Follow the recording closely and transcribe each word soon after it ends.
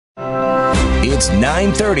It's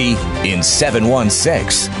 9:30 in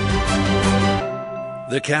 716.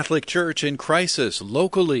 The Catholic Church in crisis,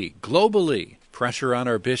 locally, globally. Pressure on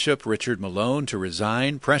our Bishop, Richard Malone, to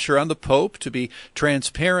resign. Pressure on the Pope to be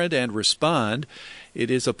transparent and respond. It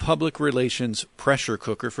is a public relations pressure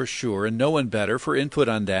cooker for sure, and no one better for input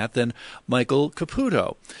on that than Michael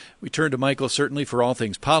Caputo. We turn to Michael certainly for all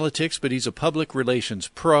things politics, but he's a public relations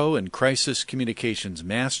pro and crisis communications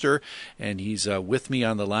master, and he's with me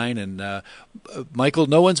on the line. And Michael,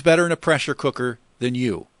 no one's better in a pressure cooker than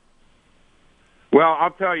you. Well, I'll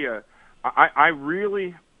tell you, I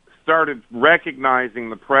really started recognizing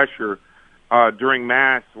the pressure during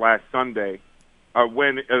Mass last Sunday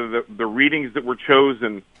when the readings that were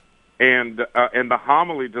chosen and the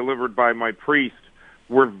homily delivered by my priest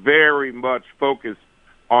were very much focused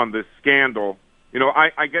on this scandal. You know,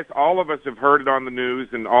 I guess all of us have heard it on the news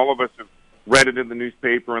and all of us have read it in the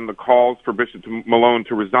newspaper and the calls for Bishop Malone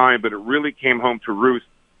to resign, but it really came home to roost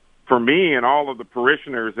for me and all of the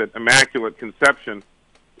parishioners at Immaculate Conception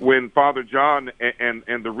when Father John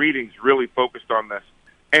and the readings really focused on this.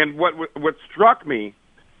 And what struck me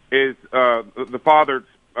is the Father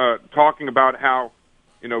talking about how,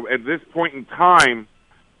 you know, at this point in time,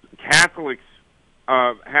 Catholics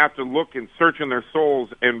have to look and search in their souls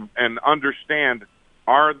and understand,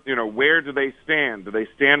 where do they stand? Do they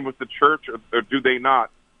stand with the Church or do they not?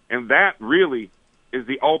 And that really is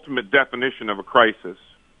the ultimate definition of a crisis.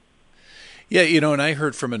 Yeah, and I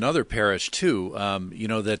heard from another parish too.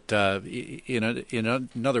 That in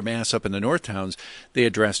another mass up in the North Towns, they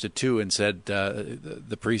addressed it too and said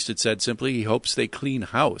the priest had said simply he hopes they clean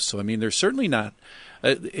house. So I mean, they're certainly not.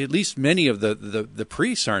 At least many of the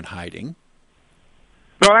priests aren't hiding.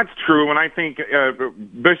 No, that's true, and I think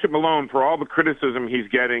Bishop Malone, for all the criticism he's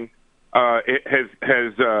getting, has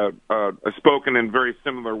spoken in very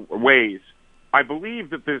similar ways. I believe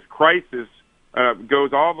that this crisis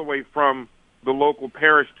goes all the way from the local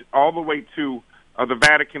parish all the way to the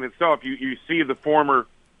Vatican itself. You see the former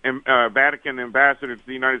Vatican ambassador to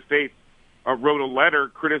the United States wrote a letter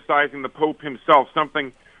criticizing the Pope himself,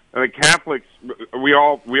 something the Catholics we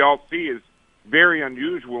all see is very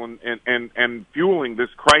unusual and fueling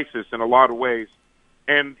this crisis in a lot of ways.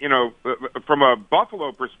 And, from a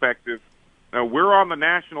Buffalo perspective, we're on the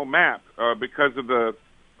national map because of the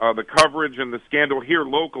coverage and the scandal here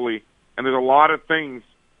locally, and there's a lot of things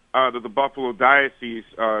that the Buffalo Diocese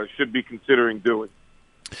should be considering doing.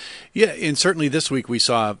 Yeah, and certainly this week we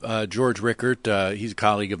saw George Rickert. He's a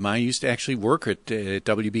colleague of mine. He used to actually work at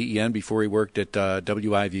WBEN before he worked at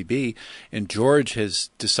WIVB. And George has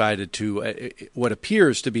decided to, what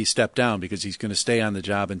appears to be step down because he's going to stay on the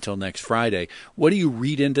job until next Friday. What do you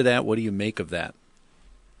read into that? What do you make of that?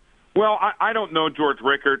 Well, I don't know George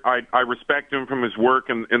Rickert. I respect him from his work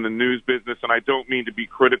in the news business, and I don't mean to be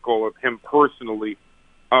critical of him personally.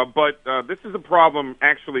 But this is a problem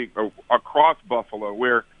actually across Buffalo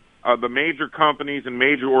where the major companies and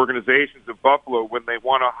major organizations of Buffalo, when they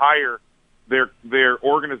want to hire their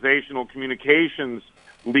organizational communications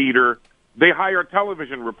leader, they hire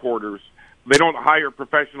television reporters. They don't hire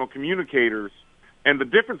professional communicators. And the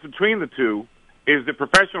difference between the two is that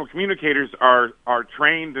professional communicators are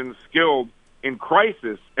trained and skilled in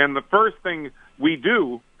crisis. And the first thing we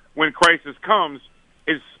do when crisis comes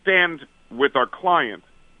is stand with our client.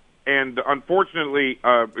 And unfortunately,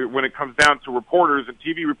 when it comes down to reporters and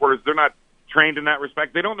TV reporters, they're not trained in that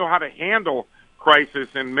respect. They don't know how to handle crisis,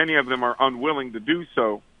 and many of them are unwilling to do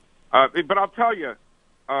so. But I'll tell you,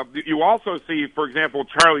 you also see, for example,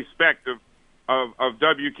 Charlie Specht of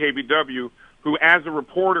WKBW, who as a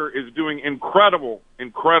reporter is doing incredible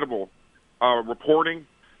reporting.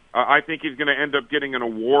 I think he's going to end up getting an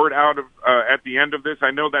award out of at the end of this.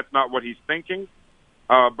 I know that's not what he's thinking,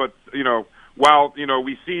 but while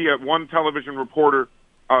we see one television reporter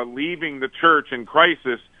leaving the church in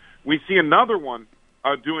crisis, we see another one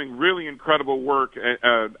doing really incredible work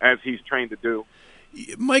as he's trained to do.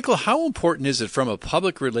 Michael, how important is it from a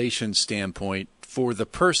public relations standpoint for the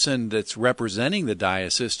person that's representing the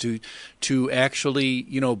diocese to actually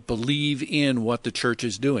believe in what the church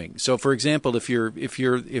is doing? So, for example, if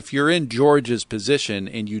you're in George's position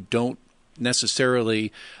and you don't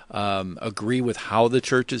necessarily agree with how the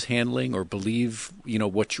church is handling or believe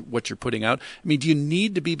what you're putting out, I mean, do you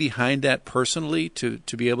need to be behind that personally to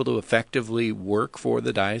be able to effectively work for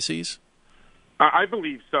the diocese? I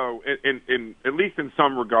believe so, in at least in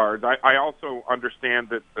some regards. I also understand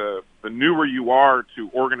that the newer you are to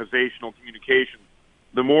organizational communication,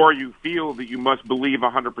 the more you feel that you must believe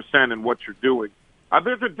 100% in what you're doing.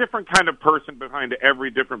 There's a different kind of person behind every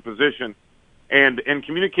different position. And in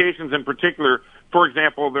communications in particular, for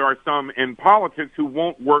example, there are some in politics who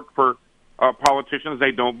won't work for politicians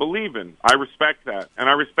they don't believe in. I respect that, and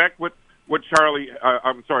I respect what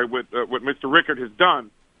Mr. Rickert has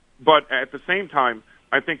done. But at the same time,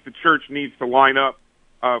 I think the church needs to line up,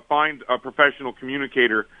 find a professional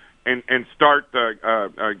communicator, and start,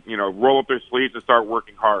 roll up their sleeves and start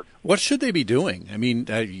working hard. What should they be doing? I mean,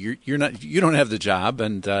 you don't have the job,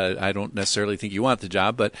 and I don't necessarily think you want the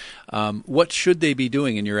job. But what should they be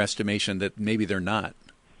doing in your estimation that maybe they're not?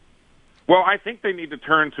 Well, I think they need to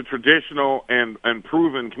turn to traditional and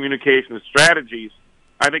proven communication strategies.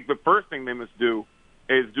 I think the first thing they must do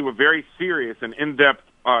is do a very serious and in-depth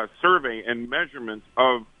survey and measurement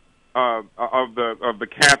of the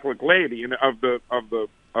Catholic laity and of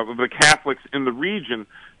the Catholics in the region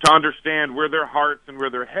to understand where their hearts and where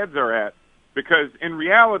their heads are at. Because in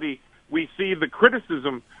reality, we see the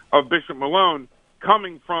criticism of Bishop Malone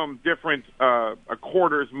coming from different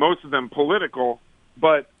quarters, most of them political,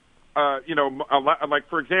 but like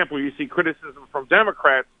for example, you see criticism from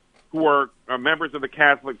Democrats who are members of the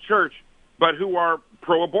Catholic Church, but who are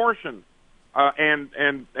pro-abortion, and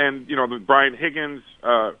the Brian Higgins,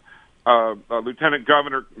 Lieutenant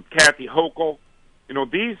Governor Kathy Hochul.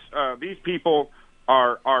 These people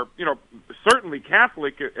are certainly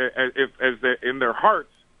Catholic in their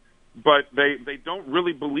hearts, but they don't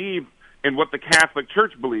really believe in what the Catholic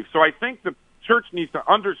Church believes. So I think the church needs to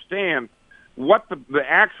understand what the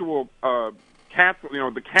actual Catholic,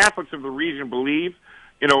 the Catholics of the region believe,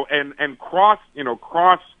 and cross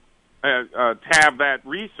tab that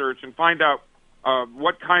research and find out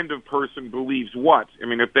what kind of person believes what. I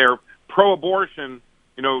mean, if they're pro-abortion,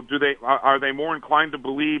 are they more inclined to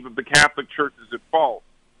believe that the Catholic Church is at fault,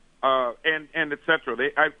 and et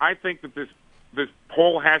cetera. I think that this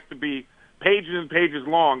poll has to be pages and pages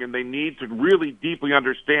long, and they need to really deeply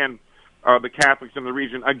understand the Catholics in the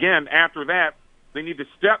region. Again, after that, they need to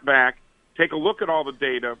step back, take a look at all the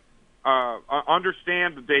data,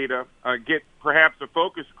 understand the data, get perhaps a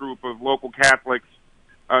focus group of local Catholics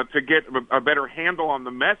to get a better handle on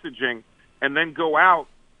the messaging, and then go out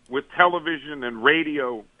with television and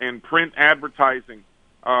radio and print advertising,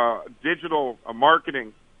 digital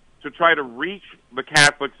marketing, to try to reach the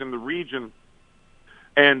Catholics in the region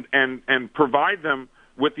and provide them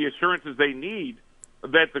with the assurances they need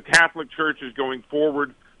that the Catholic Church is going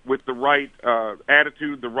forward with the right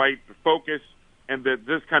attitude, the right focus, and that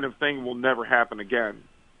this kind of thing will never happen again.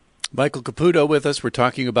 Michael Caputo with us. We're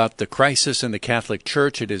talking about the crisis in the Catholic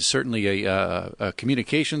Church. It is certainly a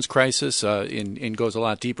communications crisis and goes a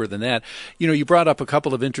lot deeper than that. You brought up a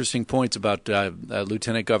couple of interesting points about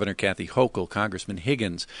Lieutenant Governor Kathy Hochul, Congressman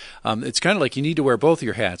Higgins. It's kind of like you need to wear both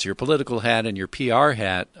your hats, your political hat and your PR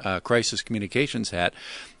hat, crisis communications hat.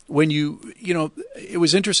 When it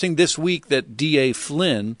was interesting this week that D.A.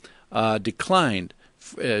 Flynn declined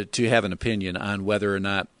to have an opinion on whether or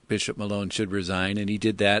not Bishop Malone should resign, and he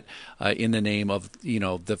did that in the name of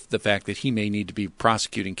the fact that he may need to be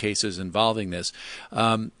prosecuting cases involving this.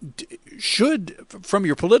 From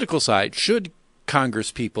your political side, should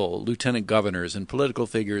Congress people, lieutenant governors, and political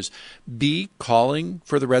figures be calling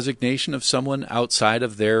for the resignation of someone outside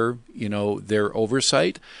of their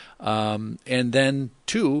oversight? And then,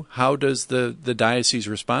 two, how does the diocese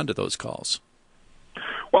respond to those calls?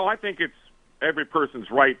 Well, I think it's every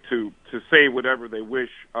person's right to say whatever they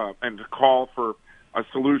wish and to call for a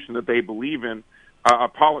solution that they believe in. A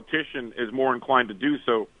politician is more inclined to do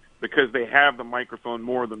so because they have the microphone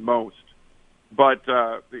more than most. But,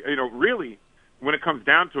 really, when it comes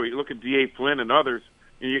down to it, you look at D.A. Flynn and others,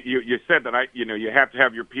 you said that you have to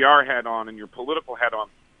have your PR hat on and your political hat on,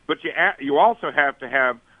 but you also have to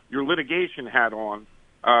have your litigation hat on.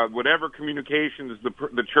 Whatever communications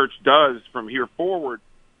the church does from here forward,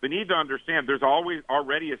 they need to understand there's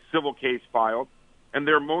already a civil case filed, and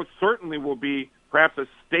there most certainly will be perhaps a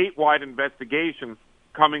statewide investigation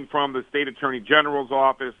coming from the state attorney general's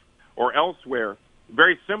office or elsewhere,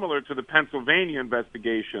 very similar to the Pennsylvania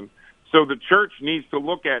investigation. So the church needs to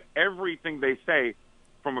look at everything they say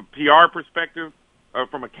from a PR perspective,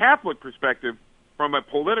 from a Catholic perspective, from a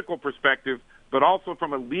political perspective, but also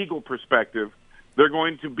from a legal perspective. They're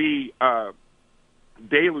going to be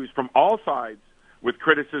deluged from all sides with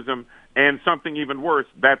criticism, and something even worse,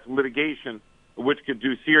 that's litigation, which could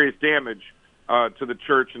do serious damage to the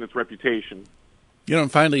church and its reputation.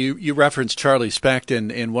 And finally, you referenced Charlie Specht,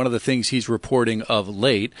 and one of the things he's reporting of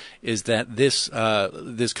late is that this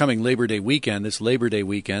coming Labor Day weekend,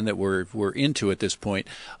 that we're into at this point,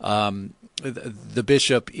 the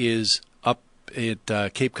bishop is up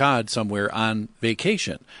at Cape Cod somewhere on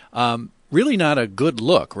vacation. Really not a good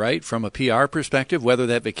look, right, from a PR perspective, whether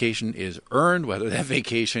that vacation is earned, whether that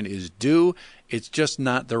vacation is due. It's just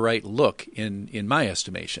not the right look in my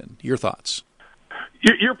estimation. Your thoughts?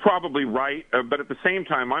 You're probably right, but at the same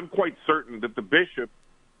time, I'm quite certain that the bishop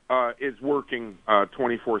is working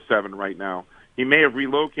 24/7 right now. He may have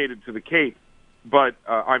relocated to the Cape, but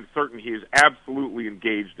I'm certain he is absolutely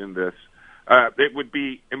engaged in this. It would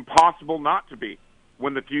be impossible not to be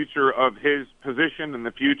when the future of his position and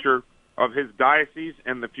the future of his diocese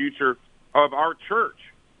and the future of our church,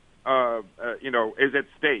 is at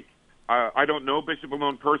stake. I don't know Bishop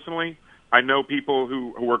Malone personally. I know people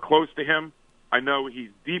who are close to him. I know he's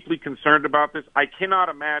deeply concerned about this. I cannot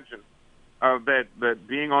imagine that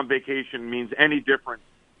being on vacation means any different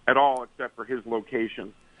at all, except for his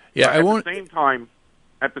location. Yeah, At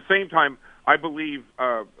the same time, I believe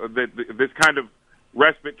that this kind of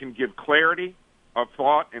respite can give clarity of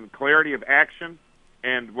thought and clarity of action.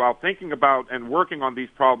 And while thinking about and working on these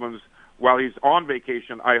problems while he's on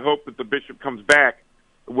vacation, I hope that the bishop comes back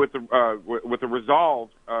with the resolve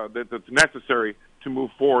that's necessary to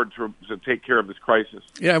move forward to take care of this crisis.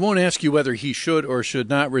 Yeah, I won't ask you whether he should or should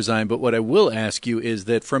not resign, but what I will ask you is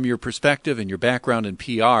that from your perspective and your background in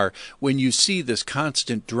PR, when you see this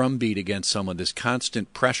constant drumbeat against someone, this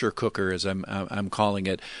constant pressure cooker, as I'm calling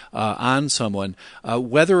it, on someone,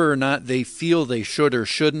 whether or not they feel they should or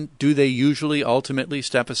shouldn't, do they usually ultimately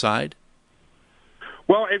step aside?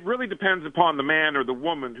 Well, it really depends upon the man or the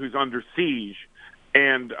woman who's under siege.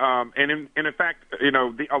 And in fact,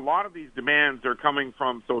 a lot of these demands are coming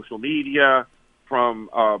from social media, from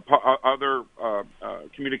other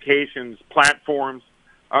communications platforms,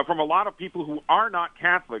 from a lot of people who are not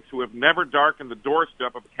Catholics, who have never darkened the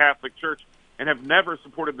doorstep of a Catholic church and have never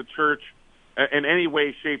supported the church in any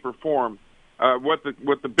way, shape, or form. What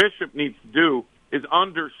the bishop needs to do is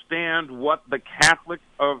understand what the Catholics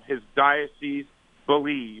of his diocese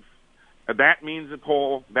believe. That means a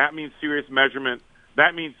poll. That means serious measurement.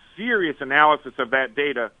 That means serious analysis of that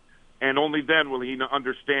data, and only then will he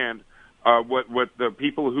understand what the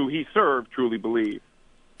people who he served truly believe.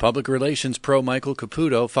 Public Relations Pro Michael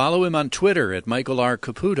Caputo. Follow him on Twitter at Michael R.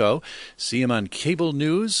 Caputo. See him on cable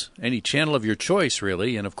news, any channel of your choice,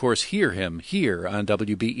 really, and, of course, hear him here on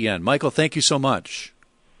WBEN. Michael, thank you so much.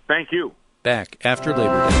 Thank you. Back after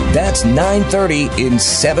Labor Day. That's 9:30 in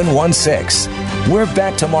 716. We're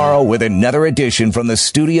back tomorrow with another edition from the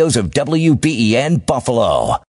studios of WBEN Buffalo.